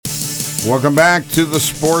Welcome back to the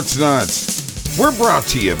Sports Nuts. We're brought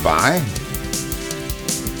to you by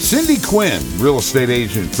Cindy Quinn, real estate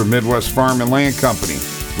agent for Midwest Farm and Land Company,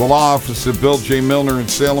 the law office of Bill J. Milner in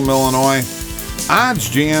Salem, Illinois,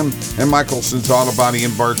 Odds Jam, and Michelson's Auto Body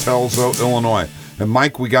in Bartelso, Illinois. And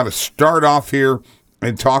Mike, we got to start off here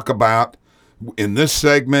and talk about, in this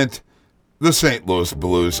segment, the St. Louis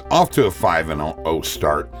Blues off to a 5-0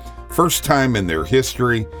 start. First time in their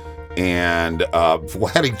history. And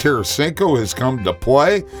Vladimir Tarasenko has come to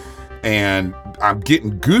play, and I'm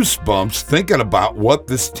getting goosebumps thinking about what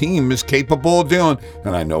this team is capable of doing.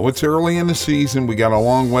 And I know it's early in the season. We got a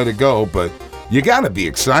long way to go, but you got to be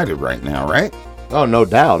excited right now, right? Oh, no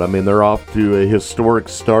doubt. I mean, they're off to a historic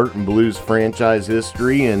start in Blues franchise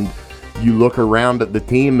history, and you look around at the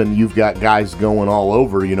team, and you've got guys going all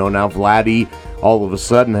over. You know, now Vladdy all of a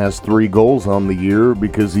sudden has 3 goals on the year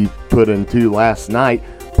because he put in 2 last night.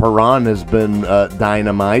 Perron has been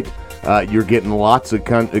dynamite. You're getting lots of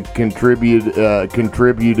contributing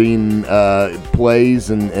plays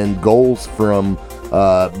and goals from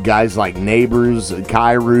guys like Neighbors,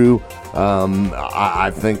 Kyrou.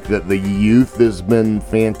 I think that the youth has been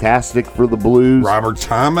fantastic for the Blues. Robert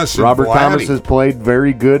Thomas has played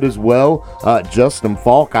very good as well. Justin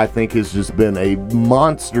Falk, I think, has just been a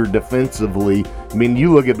monster defensively. I mean,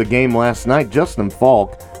 you look at the game last night, Justin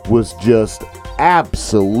Falk was just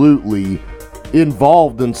absolutely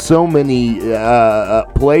involved in so many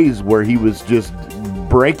plays where he was just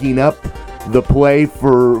breaking up the play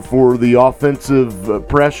for the offensive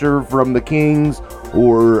pressure from the Kings,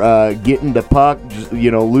 or getting to puck,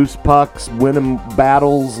 loose pucks, winning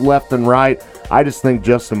battles left and right. I just think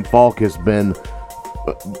Justin Falk has been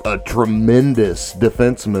a tremendous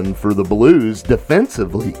defenseman for the Blues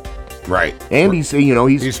defensively. Right. And he's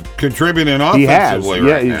contributing offensively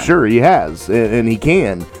right now. Sure, he has, and he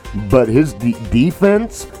can. But his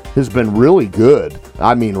defense has been really good.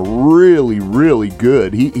 I mean, really, really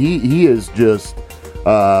good. He is just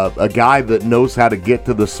a guy that knows how to get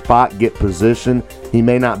to the spot, get position. He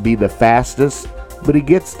may not be the fastest, but he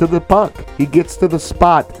gets to the puck. He gets to the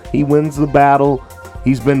spot. He wins the battle.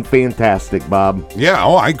 He's been fantastic, Bob. Yeah,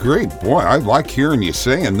 I agree. Boy, I like hearing you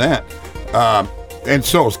saying that. And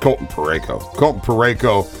so is Colton Parayko. Colton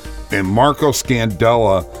Parayko and Marco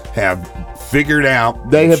Scandella have figured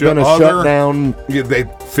out. They have been a shutdown. Yeah, they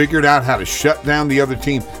figured out how to shut down the other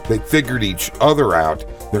team. They figured each other out.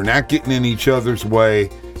 They're not getting in each other's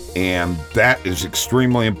way, and that is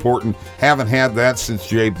extremely important. Haven't had that since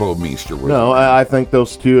Jay Bouwmeester was. No, I think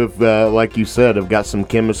those two have, like you said, have got some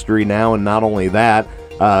chemistry now, and not only that,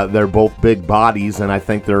 they're both big bodies, and I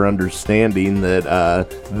think they're understanding that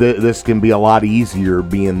this can be a lot easier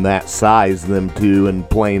being that size, them two, and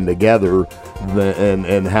playing together,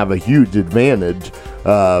 and have a huge advantage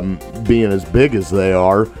being as big as they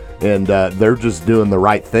are. And they're just doing the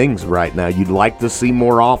right things right now. You'd like to see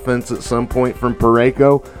more offense at some point from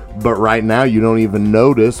Parayko, but right now you don't even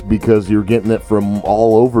notice because you're getting it from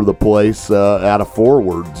all over the place out of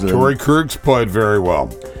forwards. Torrey Krug's played very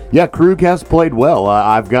well. Yeah, Krug has played well.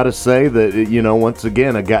 I've got to say that, once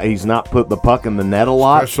again, a guy, he's not put the puck in the net a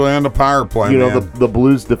lot. Especially on the power play, the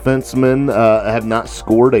Blues defensemen have not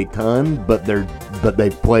scored a ton, but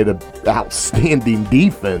they've played an outstanding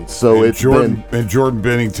defense. So Jordan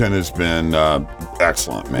Bennington has been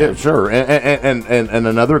excellent, man. Yeah, sure. And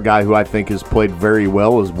another guy who I think has played very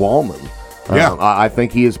well is Wallman. Yeah. I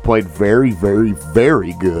think he has played very, very,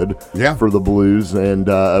 very good for the Blues. And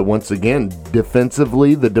once again,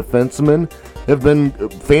 defensively, the defensemen have been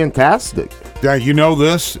fantastic. Yeah, you know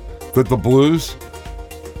this, that the Blues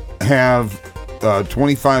have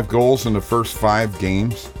 25 goals in the first 5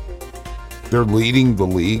 games. They're leading the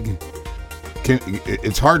league.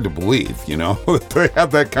 It's hard to believe, they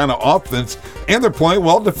have that kind of offense, and they're playing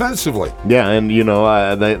well defensively. Yeah, and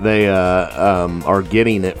they are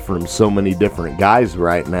getting it from so many different guys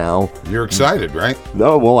right now. You're excited, right?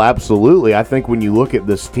 Oh, well, absolutely. I think when you look at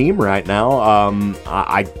this team right now,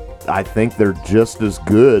 I think they're just as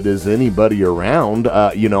good as anybody around.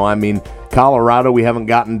 Colorado, we haven't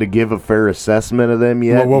gotten to give a fair assessment of them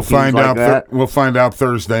yet. Well, we'll find out. We'll find out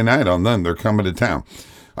Thursday night on them. They're coming to town.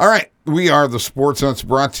 All right, we are the Sports Nuts,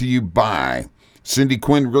 brought to you by Cindy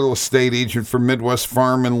Quinn, real estate agent for Midwest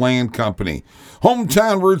Farm and Land Company.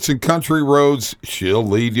 Hometown roots and country roads, she'll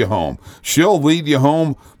lead you home. She'll lead you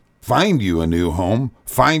home, find you a new home,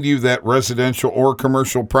 find you that residential or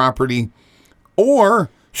commercial property, or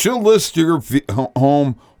she'll list your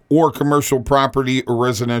home or commercial property or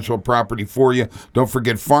residential property for you. Don't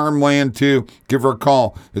forget farmland, too. Give her a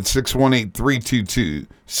call at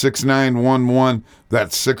 618-322-6911.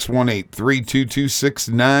 That's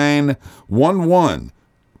 618-322-6911.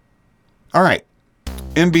 All right.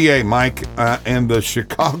 NBA, Mike, and the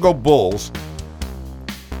Chicago Bulls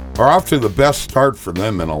are off to the best start for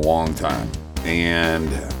them in a long time. And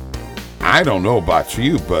I don't know about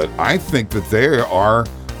you, but I think that they are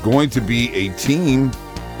going to be a team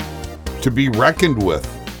to be reckoned with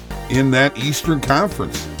in that Eastern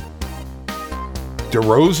Conference.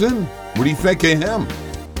 DeRozan, what do you think of him?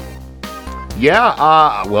 Yeah,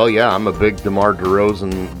 I'm a big DeMar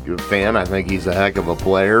DeRozan fan. I think he's a heck of a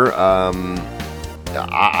player. I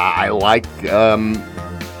like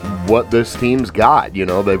what this team's got. You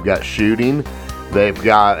know, they've got shooting. They've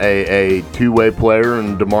got a two-way player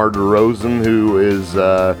in DeMar DeRozan who is,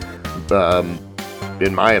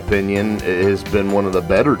 in my opinion, has been one of the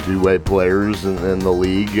better two-way players in the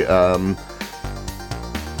league.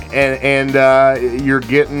 And you're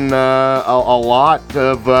getting a lot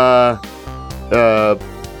of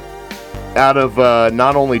out of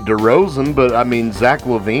not only DeRozan, but I mean Zach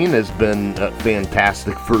LaVine has been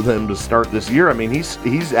fantastic for them to start this year. I mean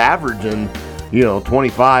he's averaging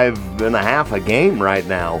 25 and a half a game right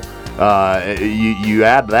now. You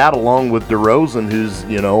add that along with DeRozan, who's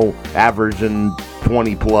averaging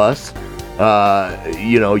 20 plus.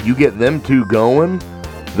 You get them two going.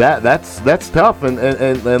 That's tough.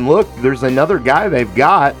 And look, there's another guy they've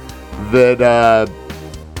got that.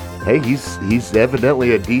 Hey, he's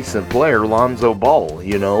evidently a decent player, Lonzo Ball.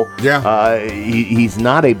 Yeah. He's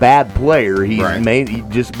not a bad player.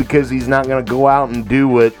 Just because he's not going to go out and do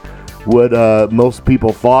what most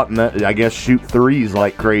people thought, and I guess shoot threes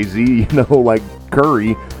like crazy, like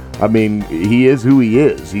Curry. I mean, he is who he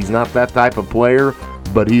is. He's not that type of player,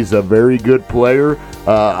 but he's a very good player.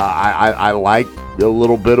 I like a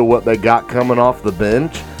little bit of what they got coming off the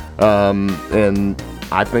bench, and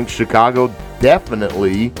I think Chicago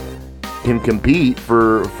definitely can compete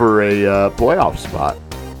for a playoff spot.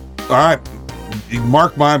 All right,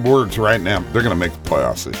 mark my words right now. They're going to make the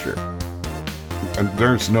playoffs this year. And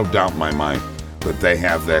there's no doubt in my mind that they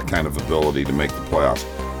have that kind of ability to make the playoffs.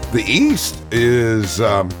 The East is,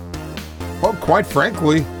 quite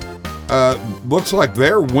frankly, looks like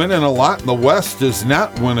they're winning a lot, and the West is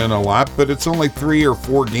not winning a lot, but it's only 3 or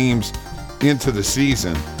 4 games into the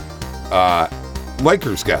season.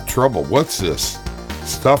 Lakers got trouble. What's this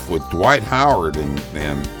stuff with Dwight Howard and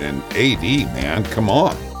AD, man? Come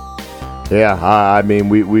on. Yeah, I mean,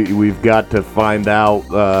 we've got to find out,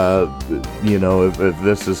 if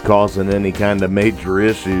this is causing any kind of major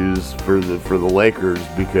issues for the Lakers,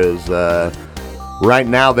 because right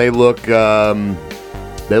now they look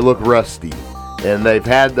rusty, and they've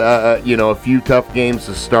had a few tough games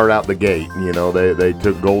to start out the gate. They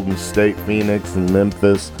took Golden State, Phoenix, and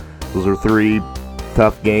Memphis. Those are 3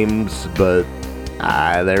 tough games, but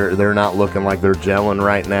they're not looking like they're gelling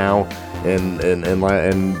right now. And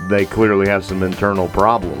they clearly have some internal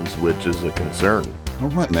problems, which is a concern.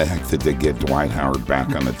 Well, what in the heck did they get Dwight Howard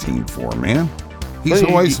back on the team for, man? He's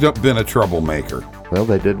always been a troublemaker. Well,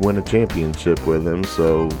 they did win a championship with him,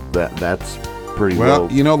 so that's pretty well.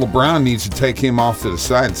 LeBron needs to take him off to the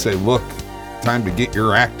side and say, look, time to get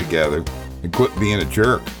your act together and quit being a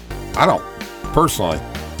jerk.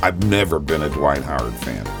 I've never been a Dwight Howard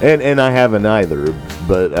fan. And I haven't either,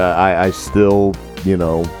 but I still,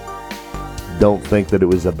 don't think that it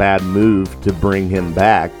was a bad move to bring him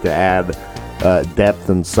back to add depth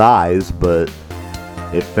and size. But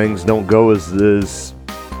if things don't go as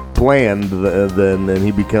planned, then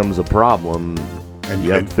he becomes a problem. And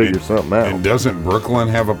you have to figure something out. And doesn't Brooklyn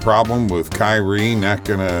have a problem with Kyrie not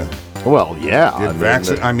going to? Well, yeah.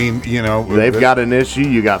 They've got an issue.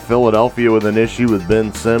 You got Philadelphia with an issue with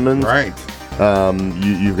Ben Simmons. Right.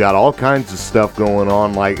 You've got all kinds of stuff going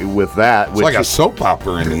on with that. It's like a soap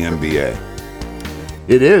opera in the NBA.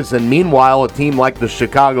 It is, and meanwhile, a team like the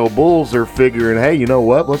Chicago Bulls are figuring, hey, you know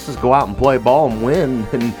what? Let's just go out and play ball and win,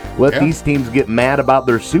 and let these teams get mad about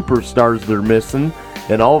their superstars they're missing,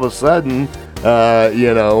 and all of a sudden,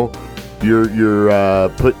 you're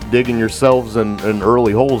digging yourselves in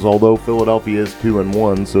early holes. Although Philadelphia is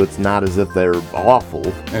 2-1, so it's not as if they're awful.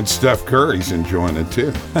 And Steph Curry's enjoying it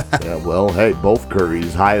too. Yeah, well, hey, both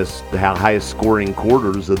Curry's highest scoring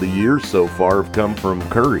quarters of the year so far have come from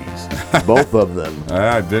Curry's. Both of them.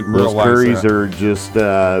 I didn't realize those Curry's that. Are just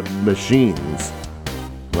machines.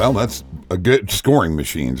 Well, that's a good scoring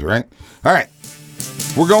machines, right? All right,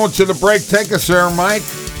 we're going to the break. Take us there, Mike.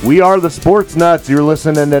 We are the Sports Nuts. You're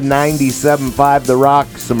listening to 97.5 The Rock.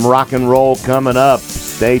 Some rock and roll coming up.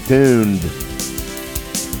 Stay tuned.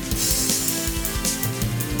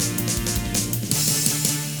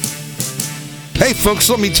 Hey folks,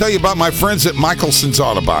 let me tell you about my friends at Michelson's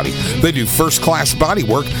Auto Body. They do first-class body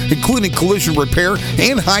work, including collision repair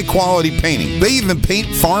and high-quality painting. They even paint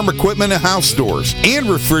farm equipment and house doors, and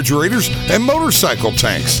refrigerators and motorcycle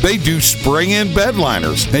tanks. They do spray-in bed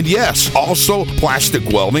liners, and yes, also plastic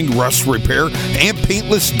welding, rust repair, and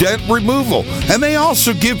paintless dent removal. And they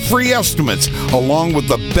also give free estimates, along with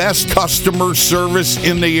the best customer service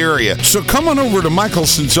in the area. So come on over to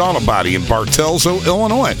Michelson's Auto Body in Bartelso,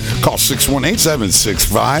 Illinois. Call 618-765-2115 or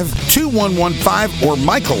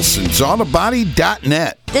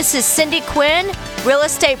michelsonsautobody.net. This is Cindy Quinn, real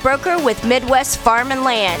estate broker with Midwest Farm and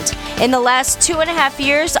Land. In the last 2.5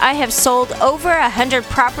 years, I have sold over 100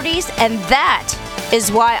 properties, and that is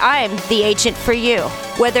why I'm the agent for you.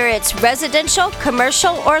 Whether it's residential,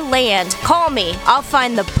 commercial, or land, call me. I'll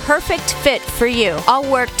find the perfect fit for you. I'll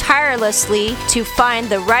work tirelessly to find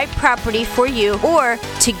the right property for you or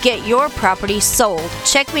to get your property sold.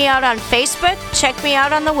 Check me out on Facebook, check me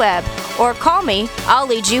out on the web, or call me. I'll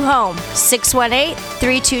lead you home.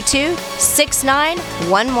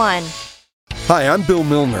 618-322-6911. Hi, I'm Bill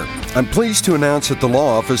Milner. I'm pleased to announce that the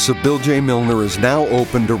law office of Bill J. Milner is now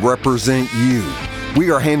open to represent you. We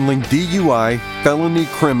are handling DUI, felony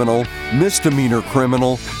criminal, misdemeanor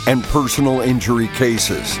criminal, and personal injury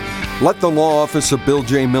cases. Let the law office of Bill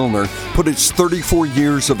J. Milner put its 34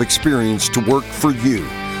 years of experience to work for you.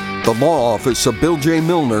 The law office of Bill J.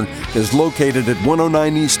 Milner is located at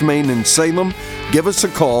 109 East Main in Salem. Give us a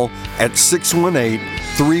call at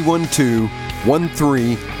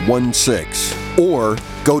 618-312-1316 or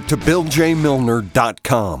go to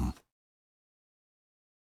BillJMilner.com.